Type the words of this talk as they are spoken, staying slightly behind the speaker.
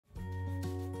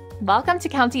Welcome to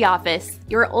County Office,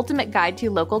 your ultimate guide to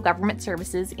local government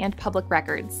services and public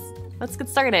records. Let's get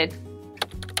started.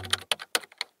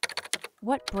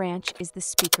 What branch is the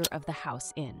Speaker of the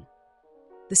House in?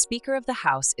 The Speaker of the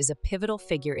House is a pivotal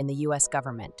figure in the U.S.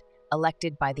 government,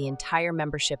 elected by the entire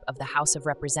membership of the House of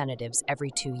Representatives every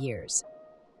 2 years.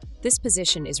 This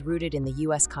position is rooted in the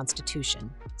U.S.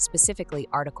 Constitution, specifically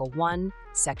Article 1,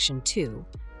 Section 2,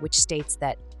 which states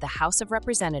that the House of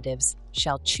Representatives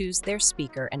shall choose their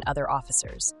Speaker and other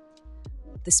officers.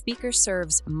 The Speaker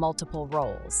serves multiple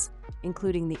roles,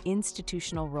 including the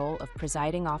institutional role of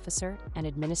presiding officer and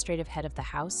administrative head of the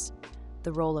House,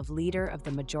 the role of leader of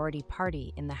the majority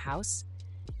party in the House,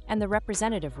 and the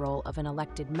representative role of an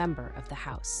elected member of the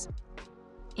House.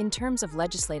 In terms of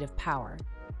legislative power,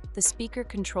 the Speaker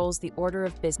controls the order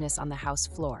of business on the House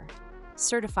floor,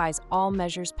 certifies all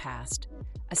measures passed,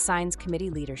 assigns committee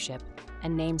leadership,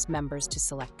 and names members to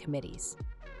select committees.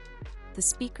 The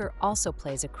Speaker also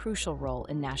plays a crucial role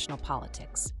in national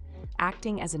politics,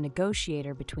 acting as a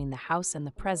negotiator between the House and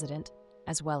the President,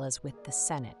 as well as with the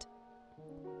Senate.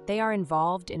 They are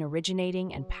involved in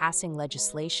originating and passing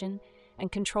legislation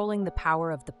and controlling the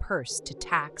power of the purse to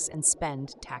tax and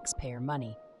spend taxpayer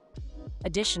money.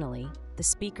 Additionally, the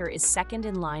Speaker is second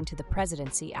in line to the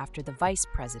presidency after the Vice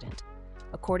President,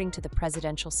 according to the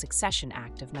Presidential Succession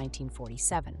Act of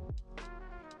 1947.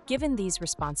 Given these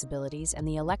responsibilities and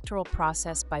the electoral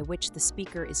process by which the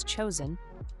Speaker is chosen,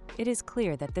 it is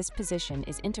clear that this position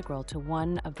is integral to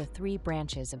one of the 3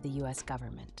 branches of the U.S.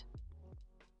 government.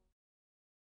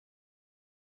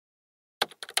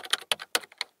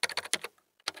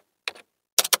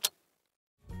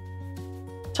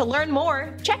 To learn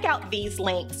more, check out these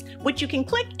links, which you can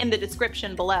click in the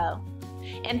description below.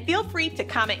 And feel free to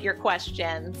comment your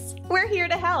questions. We're here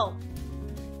to help.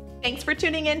 Thanks for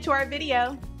tuning in to our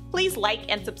video. Please like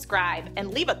and subscribe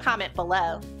and leave a comment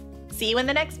below. See you in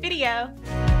the next video.